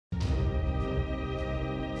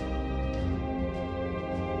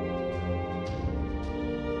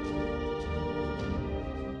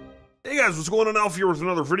Hey guys, what's going on? Alf here with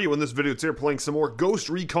another video. In this video today, we're playing some more Ghost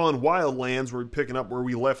Recon Wildlands. We're picking up where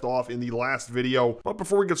we left off in the last video. But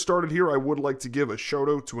before we get started here, I would like to give a shout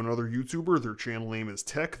out to another YouTuber. Their channel name is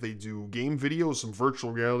Tech. They do game videos, some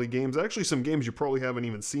virtual reality games. Actually, some games you probably haven't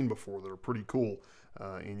even seen before that are pretty cool.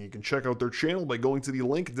 And you can check out their channel by going to the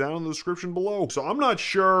link down in the description below. So I'm not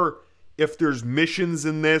sure if there's missions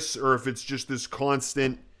in this or if it's just this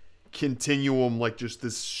constant continuum, like just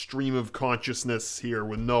this stream of consciousness here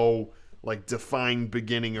with no like defined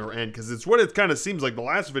beginning or end, because it's what it kind of seems like. The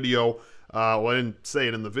last video, well, I didn't say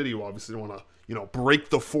it in the video, obviously I don't want to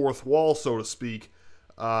break the fourth wall, so to speak,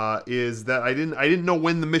 is that I didn't know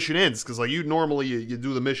when the mission ends, because like you normally you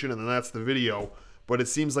do the mission and then that's the video, but it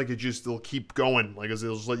seems like it'll keep going, like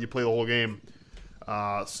it'll just let you play the whole game.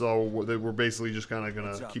 So we're basically just kind of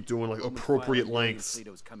gonna keep doing like appropriate lengths.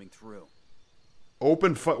 What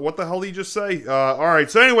the hell did he just say?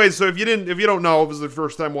 Alright, so anyways, so if you don't know, if this is the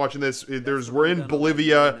first time watching this, we're in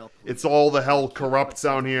Bolivia. It's all the hell corrupt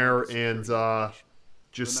down here, and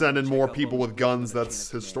just sending more people with guns.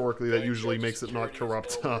 That's historically, that usually makes it not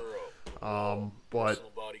corrupt. But I'm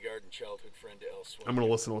gonna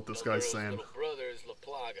listen to what this guy's saying.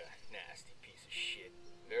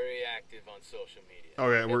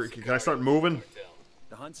 Okay, can I start moving?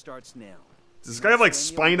 The hunt starts now. Does this guy have like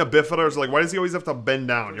spina bifida, or like, why does he always have to bend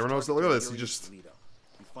down? You ever notice? Look at this.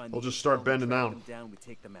 He'll just start bending down.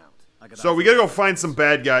 So we gotta go find some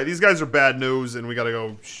bad guy. These guys are bad news, and we gotta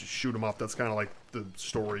go shoot them up. That's kind of like the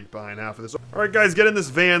story behind half of this. All right, guys, get in this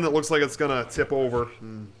van that looks like it's gonna tip over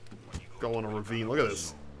and go in a ravine. Look at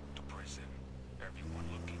this.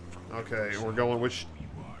 Okay, we're going.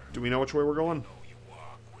 Do we know which way we're going?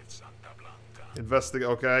 Investigate.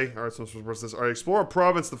 Okay. All right. So what's this? All right. Explore a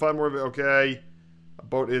province to find more of it. Okay.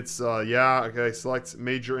 About its. Yeah. Okay. Select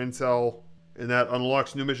major intel, and that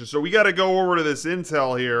unlocks new missions. So we got to go over to this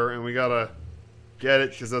intel here, and we got to get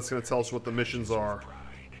it because that's going to tell us what the missions are.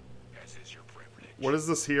 What is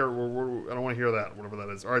this here? I don't want to hear that. Whatever that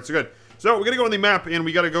is. All right. So good. So we got to go on the map, and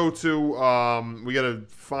we got to go to. We got to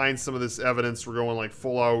find some of this evidence. We're going like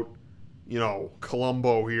full out,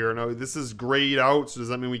 Columbo here. No, this is grayed out. So does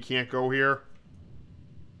that mean we can't go here?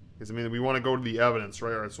 Because, I mean, we want to go to the evidence,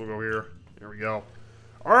 right? Alright, so we'll go here. There we go.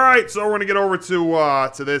 Alright, so we're going to get over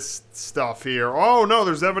to this stuff here. Oh, no,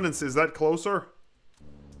 there's evidence. Is that closer?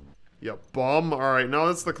 Yeah, bum. Alright, no,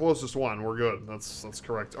 that's the closest one. We're good. That's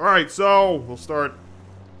correct. Alright, so we'll start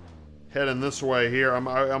heading this way here. I'm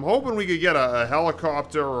hoping we could get a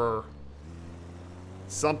helicopter or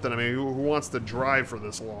something. I mean, who wants to drive for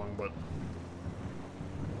this long, but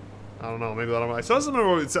I don't know, maybe I saw something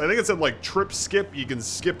about, I think it said like trip skip, you can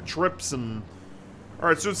skip trips and...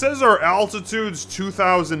 Alright, so it says our altitude's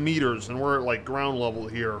 2,000 meters and we're at like ground level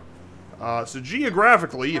here. So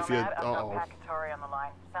geographically, if you... Uh-oh. On the line.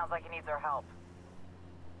 Sounds like he needs our help.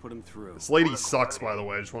 Put him through. This lady sucks, by the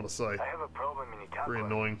way, I just want to say. I have a problem in Italy. Pretty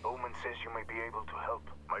annoying. Bowman says you may be able to help.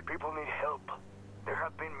 My people need help. There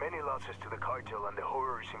have been many losses to the cartel and the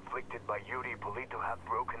horrors inflicted by Yuri Polito have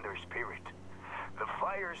broken their spirit. The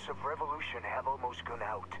fires of revolution have almost gone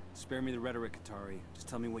out. Spare me the rhetoric, Atari. Just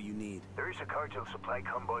tell me what you need. There is a cartel supply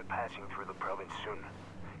convoy passing through the province soon.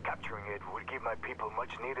 Capturing it would give my people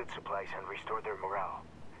much needed supplies and restore their morale.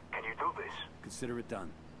 Can you do this? Consider it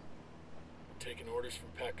done. Taking orders from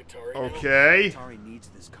Pac Atari. Okay. Atari needs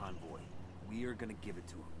this convoy. We are gonna give it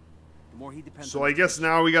to him. The more he depends so on I guess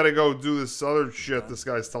now we gotta go do this other shit this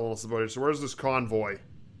guy's telling us about. So where's this convoy?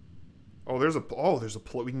 Oh,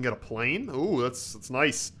 we can get a plane? Ooh, that's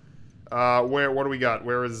nice. What do we got?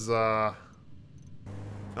 Where is,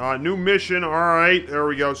 new mission, alright, there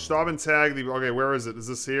we go. Stop and tag the, okay, where is it? Is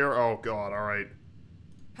this here? Oh god, alright.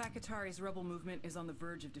 Pac Atari's rebel movement is on the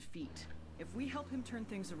verge of defeat. If we help him turn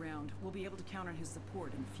things around, we'll be able to count on his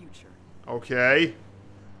support in the future. Okay.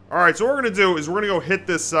 Alright, so what we're gonna do is we're gonna go hit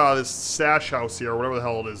this, this stash house here, whatever the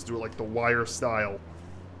hell it is, do it like the Wire style.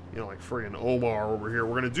 Like friggin' Omar over here.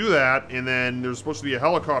 We're gonna do that, and then there's supposed to be a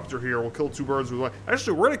helicopter here. We'll kill 2 birds with one.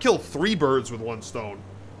 Actually, we're gonna kill 3 birds with 1 stone.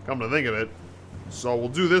 Come to think of it. So we'll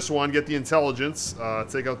do this one, get the intelligence,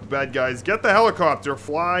 take out the bad guys, get the helicopter,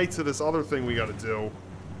 fly to this other thing we gotta do,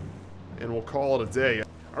 and we'll call it a day.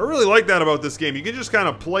 I really like that about this game. You can just kind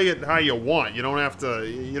of play it how you want. You don't have to,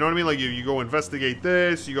 you know what I mean? Like, you go investigate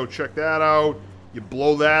this, you go check that out, you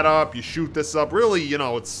blow that up, you shoot this up. Really,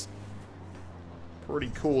 it's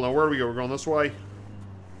pretty cool. Now, where do we go? We're going this way?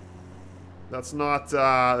 That's not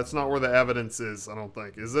where the evidence is, I don't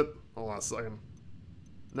think. Is it? Hold on a second.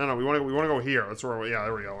 No, we want to go here. That's where yeah,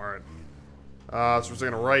 there we go. All right. So we're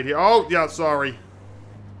taking a right here. Oh, yeah, sorry.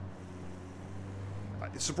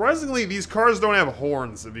 Surprisingly, these cars don't have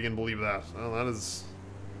horns, if you can believe that. Oh,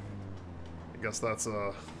 guess that's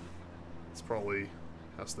probably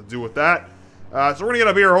has to do with that. So we're gonna get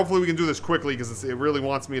up here. Hopefully we can do this quickly because it really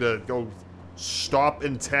wants me to go stop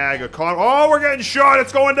and tag a con. Oh, we're getting shot.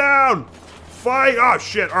 It's going down. Fight. Oh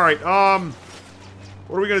shit. All right.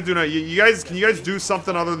 What are we gonna do now? You guys, can you guys do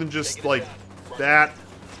something other than just like that?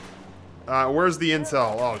 Where's the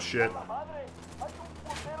intel? Oh shit.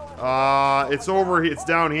 It's over here. It's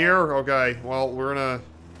down here. Okay. Well, we're gonna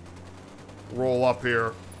roll up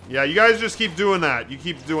here. Yeah, you guys just keep doing that. You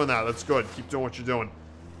keep doing that. That's good. Keep doing what you're doing.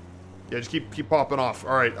 Yeah, just keep popping off.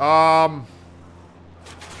 All right.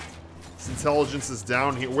 This intelligence is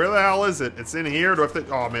down here. Where the hell is it? It's in here. Do I have to?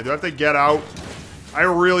 Oh man, do I have to get out? I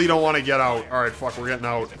really don't want to get out. All right, fuck, we're getting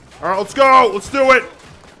out. All right, let's go. Let's do it.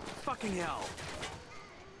 Fucking hell.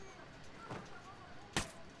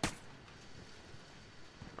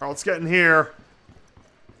 All right, let's get in here.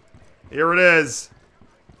 Here it is.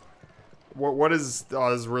 What is...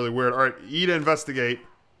 Oh, this is really weird. All right, E to investigate.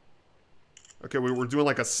 Okay, we're doing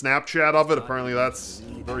like a Snapchat of it. Apparently that's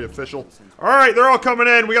very official. All right, they're all coming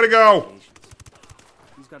in. We gotta go.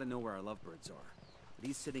 He's got to know where our lovebirds are. But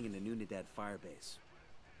he's sitting in the Unidad firebase.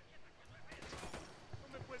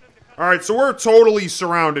 All right, so we're totally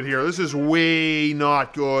surrounded here. This is way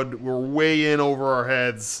not good. We're way in over our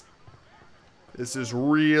heads. This is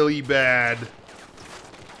really bad.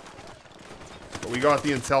 But we got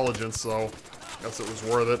the intelligence, so I guess it was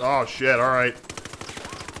worth it. Oh, shit, all right.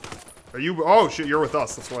 Are you... Oh, shit, you're with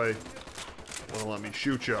us. That's why you want to let me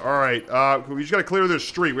shoot you. All right, we just got to clear this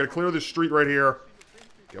street. We got to clear this street right here.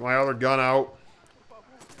 Get my other gun out.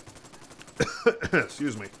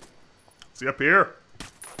 Excuse me. See up here?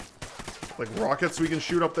 Like rockets we can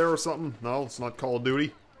shoot up there or something? No, it's not Call of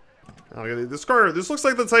Duty. This car, this looks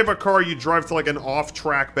like the type of car you drive to like an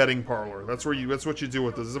off-track betting parlor. That's what you do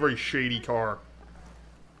with this. This is a very shady car.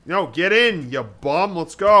 No, get in, you bum.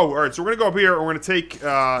 Let's go. All right, so we're gonna go up here and we're gonna take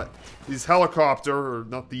these helicopter, or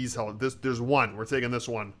not these there's one. We're taking this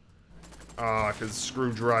one. Cause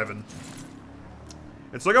screw driving.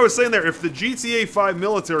 And so like I was saying there, if the GTA 5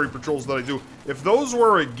 military patrols that I do, if those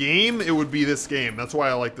were a game, it would be this game. That's why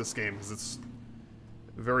I like this game, because it's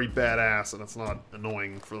very badass and it's not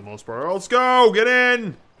annoying for the most part. Oh, let's go! Get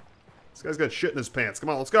in! This guy's got shit in his pants. Come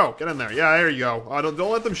on, let's go. Get in there. Yeah, there you go.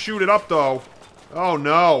 Don't let them shoot it up, though. Oh,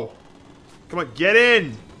 no. Come on, get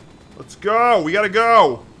in! Let's go! We gotta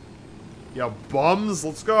go! Yeah, bums.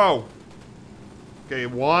 Let's go. Okay,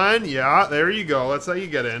 one. Yeah, there you go. That's how you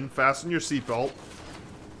get in. Fasten your seatbelt.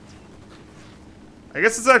 I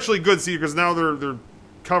guess it's actually good, see, because now they're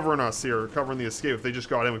covering us here, covering the escape. If they just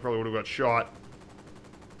got in, we probably would have got shot.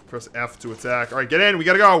 Press F to attack. All right, get in. We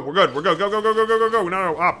gotta go. We're good. We're good. Go, go, go, go, go, go, go.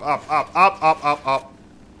 No, no, up, up, up, up, up, up, up.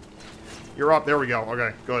 You're up. There we go.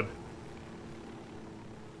 Okay, good.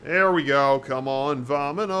 There we go. Come on,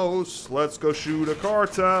 Vamanos. Let's go shoot a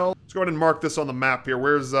cartel. Let's go ahead and mark this on the map here.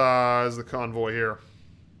 Where's is the convoy here?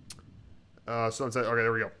 Okay,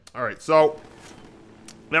 there we go. All right, so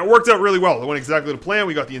now it worked out really well. It went exactly to plan.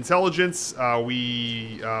 We got the intelligence.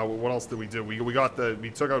 What else did we do? We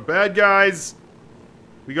took out bad guys.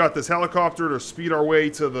 We got this helicopter to speed our way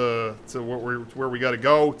to where we got to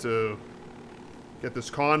go to get this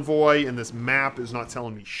convoy. And this map is not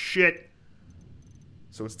telling me shit.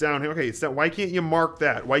 So it's down here. Okay, it's down. Why can't you mark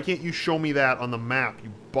that? Why can't you show me that on the map?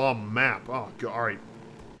 You bum map. Oh, God. All right.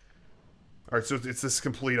 All right, so it's this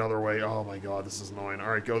complete other way. Oh, my God. This is annoying.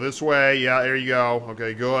 All right, go this way. Yeah, there you go.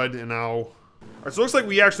 Okay, good. And now... All right, so it looks like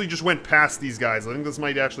we actually just went past these guys. I think this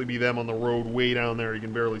might actually be them on the road way down there. You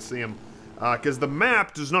can barely see them. Because the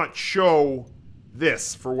map does not show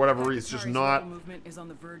this for whatever reason. It's just not...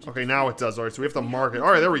 Okay, now it does. All right, so we have to mark it.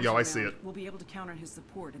 All right, there we go. I see it. We'll be able to count on his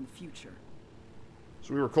support in the future.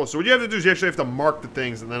 So we were close. So what you have to do is you actually have to mark the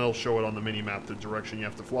things, and then it'll show it on the mini-map, the direction you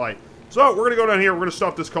have to fly. So we're going to go down here. We're going to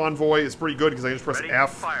stop this convoy. It's pretty good because I just press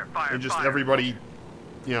F, and just everybody,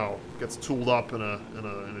 you know, gets tooled up in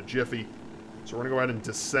a jiffy. So we're going to go ahead and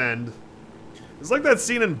descend. It's like that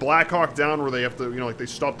scene in Black Hawk Down where they have to, you know, like they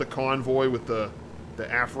stop the convoy with the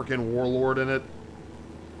African warlord in it.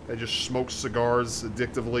 They just smokes cigars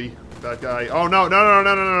addictively. That guy. Oh, no, no, no,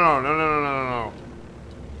 no, no, no, no, no, no, no, no.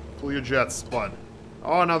 Pull your jets, bud.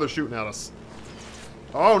 Oh, now they're shooting at us.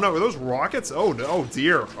 Oh, no, are those rockets? Oh, no, oh,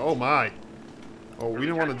 dear. Oh, my. Oh, we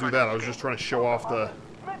didn't want to do that. I was just trying to show off the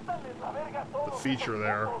feature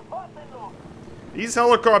there. These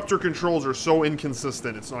helicopter controls are so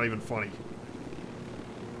inconsistent, it's not even funny.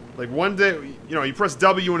 Like, one day, you know, you press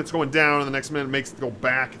W and it's going down, and the next minute it makes it go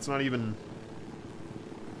back. It's not even...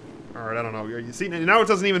 Alright, I don't know. You see, now it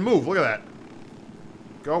doesn't even move. Look at that.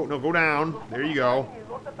 Go, no, go down. There you go.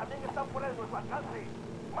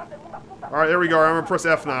 Alright, there we go. I'm gonna press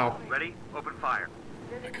F now. Ready? Open fire.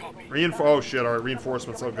 Oh shit, alright,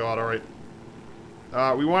 reinforcements. Oh god, alright.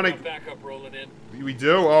 We want to... Backup rolling in. We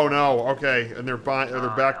do? Oh no, okay. And they're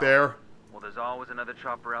back there? Well, there's always another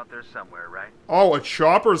chopper out there somewhere, right? Oh, a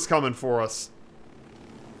chopper's coming for us.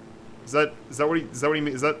 Is that what he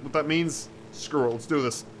mean? Is that what that means? Screw it, let's do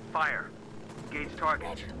this. Fire. Engage target.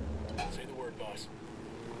 Roger. Say the word, boss.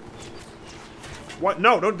 What?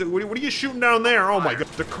 No, don't do, what are you shooting down there? Oh my god.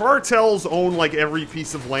 The cartels own like every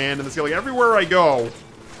piece of land in this game. Like everywhere I go,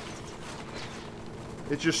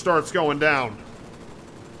 it just starts going down.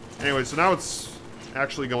 Anyway, so now it's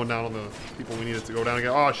actually going down on the people we need it to go down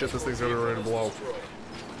again. Oh shit, this thing's going to blow.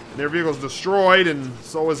 And their vehicle's destroyed, and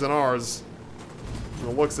so isn't ours. From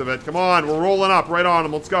the looks of it. Come on, we're rolling up right on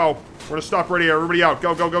them. Let's go. We're gonna stop right here. Everybody out.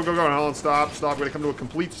 Go, go, go, go, go. Hold on, stop, stop. We're gonna come to a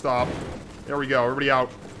complete stop. There we go. Everybody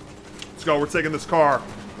out. Let's go. We're taking this car.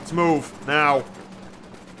 Let's move now.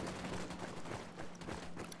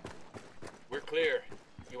 We're clear.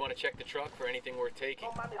 You want to check the truck for anything worth taking?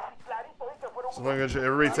 So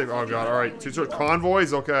everybody take. Oh god. All right. Two sort of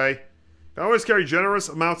convoys. Okay. Convoys carry generous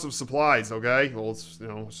amounts of supplies. Okay. Well, it's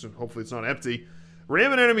hopefully it's not empty.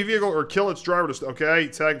 Ram an enemy vehicle or kill its driver. Okay.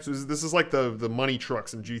 Tag. So this is like the money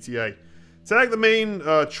trucks in GTA. Tag the main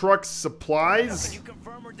truck's supplies.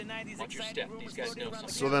 Watch your step. These guys know something.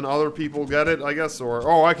 So then other people get it, I guess, or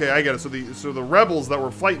oh, okay, I get it. So the rebels that we're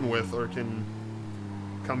fighting with can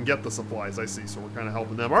come get the supplies. I see. So we're kind of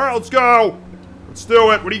helping them. All right, let's go. Let's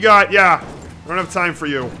do it. What do you got? Yeah, I don't have time for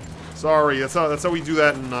you. Sorry. That's how we do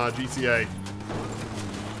that in GTA.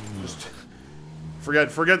 Just forget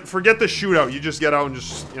the shootout. You just get out and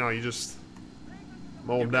you just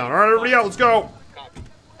mow them down. All right, everybody out. Let's go.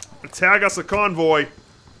 Tag us a convoy.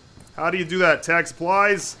 How do you do that? Tag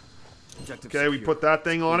supplies. Objective okay, we secure. put that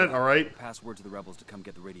thing on it. All right. Password to the rebels to come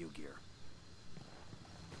get the radio gear.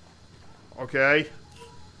 Okay.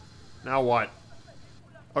 Now what?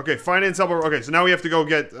 Okay, find intel. Okay, so now we have to go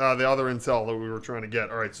get the other intel that we were trying to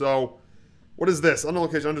get. All right, so what is this? Unknown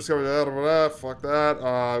location, undiscovered. Fuck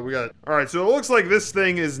that. We got it. All right, so it looks like this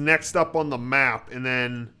thing is next up on the map, and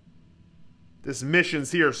then this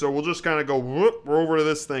mission's here. So we'll just kind of go. Whoop, we're over to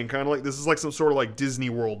this thing, kind of like this is like some sort of like Disney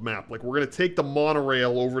World map. Like we're gonna take the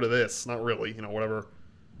monorail over to this. Not really, whatever.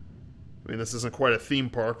 I mean, this isn't quite a theme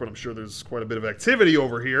park, but I'm sure there's quite a bit of activity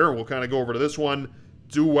over here. We'll kind of go over to this one,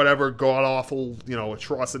 do whatever god-awful,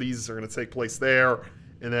 atrocities are going to take place there,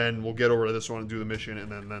 and then we'll get over to this one and do the mission,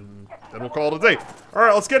 and then we'll call it a day. All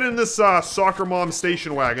right, let's get in this soccer mom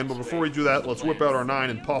station wagon, but before we do that, let's whip out our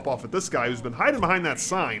 9 and pop off at this guy who's been hiding behind that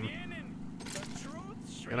sign.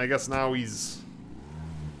 And I guess now he's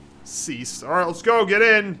ceased. All right, let's go. Get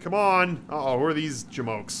in. Come on. Uh-oh, who are these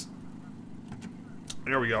jamokes?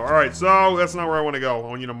 There we go. All right, so that's not where I want to go. I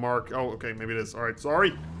want you to mark. Oh, okay, maybe it is. All right,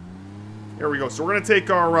 sorry. Here we go. So we're going to take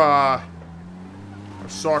our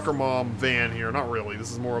soccer mom van here. Not really. This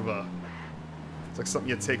is more of a... It's like something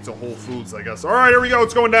you take to Whole Foods, I guess. All right, here we go.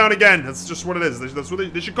 It's going down again. That's just what it is. That's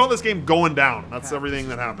what they should call this game going down. That's everything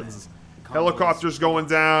that happens. Helicopters going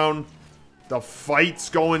down. The fight's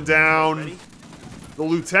going down. The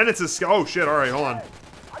lieutenant's is... Oh, shit. All right, hold on.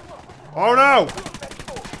 Oh, no.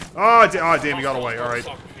 Oh, damn, he got away. All right.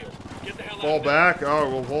 Fall back. Oh,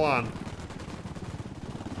 well, hold on.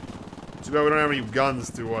 Too bad we don't have any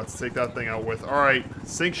guns to take that thing out with. All right.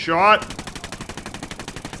 Sink shot.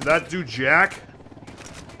 Did that do jack?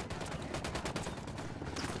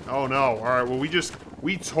 Oh, no. All right. Well,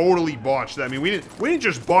 we totally botched that. I mean, we didn't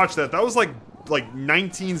just botch that. That was like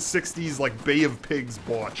 1960s, like, Bay of Pigs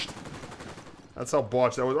botched. That's how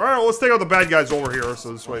botched that was. All right, well, let's take out the bad guys over here.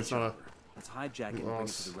 So this way it's not a... Let's hijack it and bring it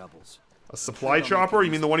to the rebels. A supply chopper? You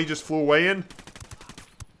mean the one he just flew away in?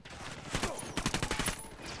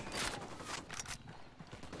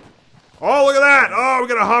 Oh, look at that! Oh, we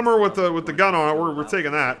got a Hummer with the gun on it. We're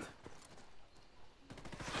taking that.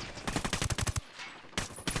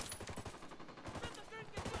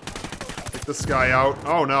 Take this guy out.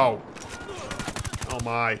 Oh no. Oh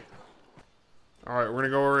my. All right, we're gonna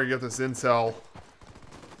go over and get this intel.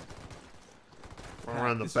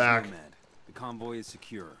 Around the back. The convoy is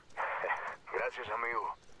secure. Gracias, amigo.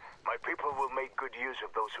 My people will make good use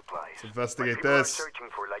of those supplies. Let's investigate this.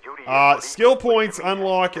 Skill points,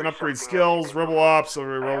 unlock and upgrade skills. Rebel ops,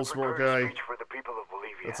 rebel support. Okay.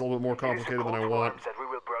 That's a little bit more complicated than I want.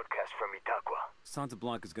 Santa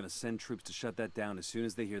Blanca is going to send troops to shut that down as soon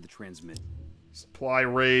as they hear the transmit. Supply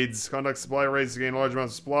raids. Conduct supply raids to gain large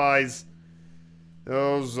amounts of supplies.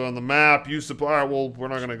 Those on the map. Use supply. Right, well, we're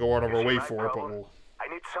not going to go out of our way for it, but we'll...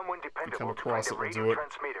 come across it, we'll do it.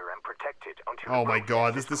 Oh my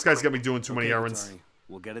god, this guy's got me doing too many errands.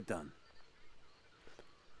 We'll get it done.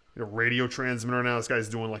 A radio transmitter now. This guy's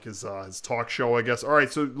doing like his talk show, I guess. All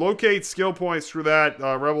right, so locate skill points through that.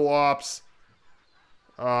 Rebel Ops.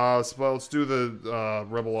 So let's do the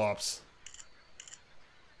Rebel Ops.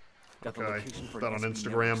 Okay, put that on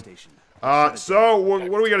Instagram. So what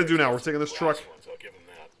do we got to do now? We're taking this truck.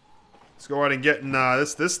 Let's go ahead and get in.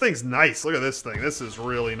 This thing's nice. Look at this thing. This is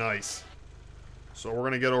really nice. So we're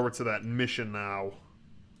gonna get over to that mission now.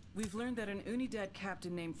 We've learned that an Unidad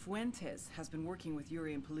captain named Fuentes has been working with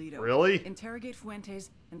Yuri and Polito. Really? Interrogate Fuentes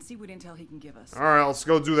and see what intel he can give us. All right, let's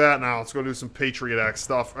go do that now. Let's go do some Patriot Act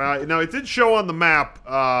stuff. Now, it did show on the map,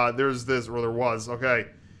 there's this, or there was, okay.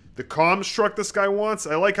 The comms truck this guy wants,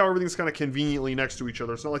 I like how everything's kind of conveniently next to each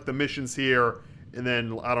other. It's not like the mission's here, and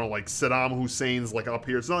then, I don't know, like Saddam Hussein's like up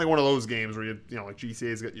here. It's not like one of those games where you know, like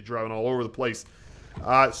GTA's got you driving all over the place.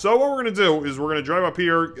 So what we're going to do is we're going to drive up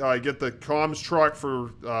here, get the comms truck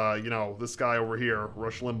for, you know, this guy over here,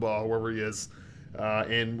 Rush Limbaugh, whoever he is,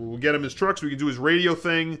 and we'll get him his truck so we can do his radio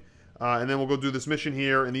thing, and then we'll go do this mission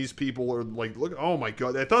here, and these people are like, look, oh my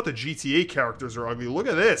god, I thought the GTA characters are ugly. Look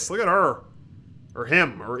at this, look at her, or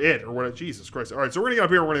him, or it, or what, Jesus Christ. Alright, so we're going to get up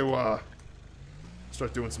here, we're going to,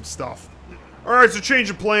 start doing some stuff. Alright, so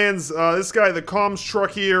change of plans. This guy, the comms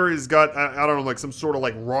truck here, has got, I don't know, like some sort of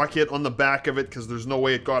like rocket on the back of it, because there's no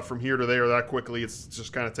way it got from here to there that quickly. It's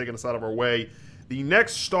just kind of taking us out of our way. The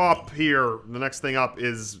next stop here, the next thing up,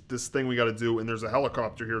 is this thing we got to do, and there's a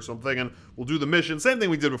helicopter here, so I'm thinking we'll do the mission. Same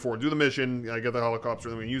thing we did before. Do the mission, get the helicopter,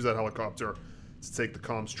 and then we can use that helicopter to take the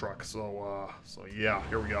comms truck. So yeah,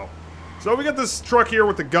 here we go. So we got this truck here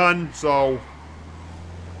with the gun, so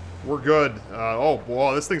we're good. Oh,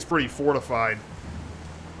 boy, this thing's pretty fortified.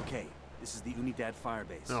 Okay, this is the Unidad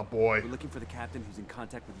firebase. Oh, boy. We're looking for the captain who's in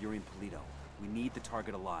contact with Yuri and Polito. We need the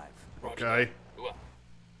target alive. Okay.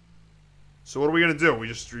 So what are we going to do? We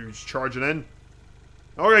just charge it in?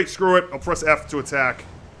 Okay, screw it. I'll press F to attack.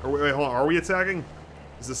 Wait, hold on. Are we attacking?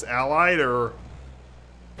 Is this allied, or...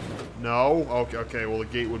 No? Okay, well, the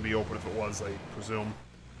gate would be open if it was, I presume.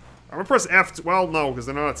 I'm going to press F to... Well, no, because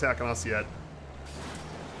they're not attacking us yet.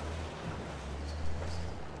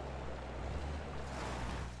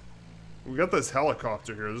 We got this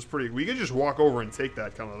helicopter here. This is pretty... We could just walk over and take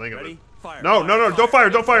that, kind of think of it. Fire. No, no, no, don't fire,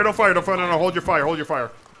 don't fire, don't fire, don't fire. No, no, hold your fire, hold your fire.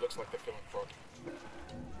 Looks like they're feeling froggy.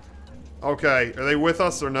 Okay, are they with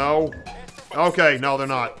us or no? Okay, no, they're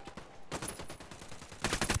not.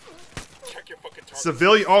 Check your fucking target.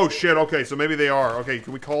 Civilian... Oh, shit, okay, so maybe they are. Okay,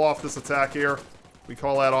 can we call off this attack here? We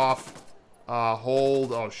call that off.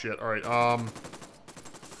 Hold... Oh, shit, alright,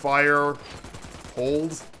 fire...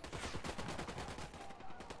 Hold...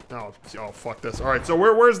 Oh, fuck this. Alright, so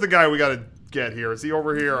where's the guy we gotta get here? Is he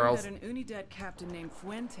over here or else? An Unidad captain named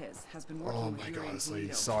Fuentes has been working Oh my with god, this Yuri lady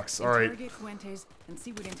and Polito. sucks. Alright. Interrogate Fuentes and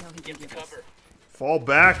see what intel he can give us. Fall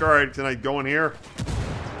back. Alright, can I go in here?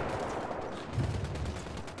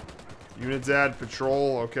 Unidad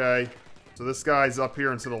patrol, okay. So this guy's up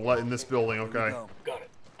here into the in this building, okay. Got it.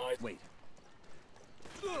 Wait.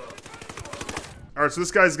 Alright, so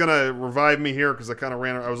this guy's gonna revive me here because I kind of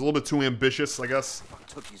ran. I was a little bit too ambitious, I guess.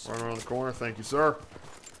 Run around the corner. Thank you, sir.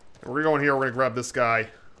 And we're going here. We're gonna grab this guy.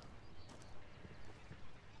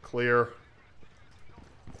 Clear.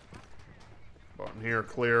 Button here.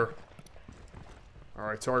 Clear.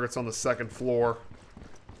 Alright, target's on the second floor.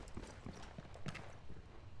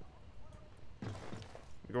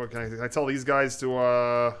 Can I tell these guys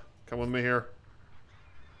to come with me here?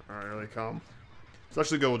 Alright, here they come. It's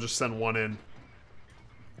actually good. We'll just send one in.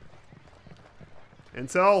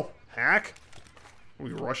 Intel? Hack? Are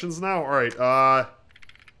we Russians now? Alright,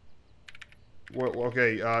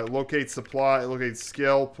 okay, locate supply, locate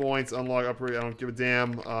skill points, unlock, upgrade, I don't give a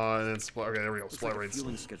damn, and then supply, okay, there we go, supply like rates.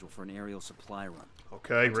 Fueling schedule for an aerial supply run.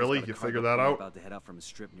 Okay, really? You figured that out? About to head out from a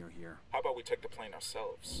strip near here. How about we take the plane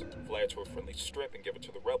ourselves, fly it to a friendly strip, and give it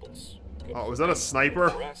to the rebels? Good Oh, for was that a them, sniper?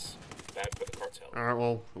 good for us, bad for the cartel. Alright,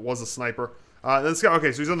 well, it was a sniper. This guy,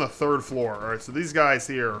 okay, so he's on the third floor. Alright, so these guys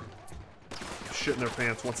here, shit in their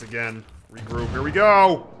pants once again. Regroup, here we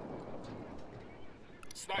go!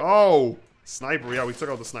 Sniper. Oh! Sniper, yeah, we took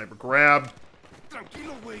out the sniper. Grab.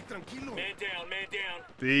 Tranquilo, güey, tranquilo. Man down, man down.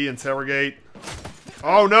 B, interrogate.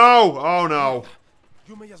 Oh no! Oh no!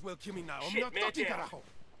 You may as well kill me now. I'm Shit, not man talking, down. carajo.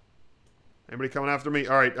 Anybody coming after me?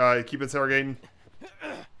 Alright, keep interrogating.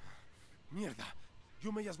 Mierda.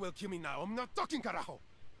 You may as well kill me now. I'm not talking, carajo.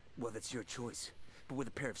 Well, that's your choice. But with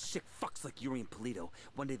a pair of sick fucks like Yuri and Polito,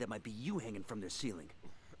 one day that might be you hanging from their ceiling.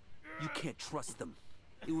 You can't trust them.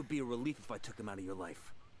 It would be a relief if I took them out of your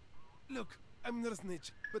life. Look, I'm not a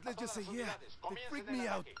snitch, but let's just say, yeah, they freak me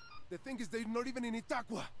out. The thing is, they're not even in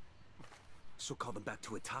Itaqua. So call them back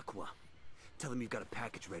to Itaqua. Tell them you've got a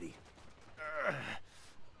package ready.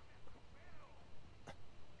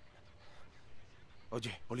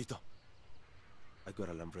 Oye, Polito. I got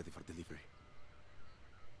a lamb ready for delivery.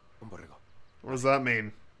 Un borrego. What does that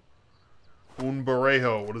mean? Un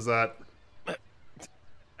borrejo. What is that?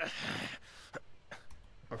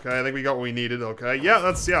 Okay, I think we got what we needed. Okay, yeah,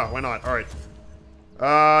 why not? All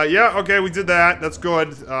right. Yeah, okay, we did that. That's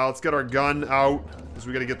good. Let's get our gun out, because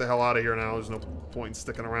we gotta get the hell out of here now. There's no point in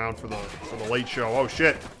sticking around for the late show. Oh,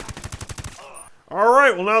 shit. All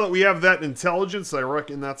right, well, now that we have that intelligence, I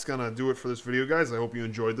reckon that's gonna do it for this video, guys. I hope you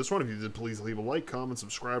enjoyed this one. If you did, please leave a like, comment,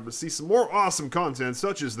 subscribe to see some more awesome content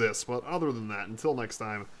such as this. But other than that, until next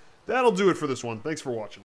time, that'll do it for this one. Thanks for watching.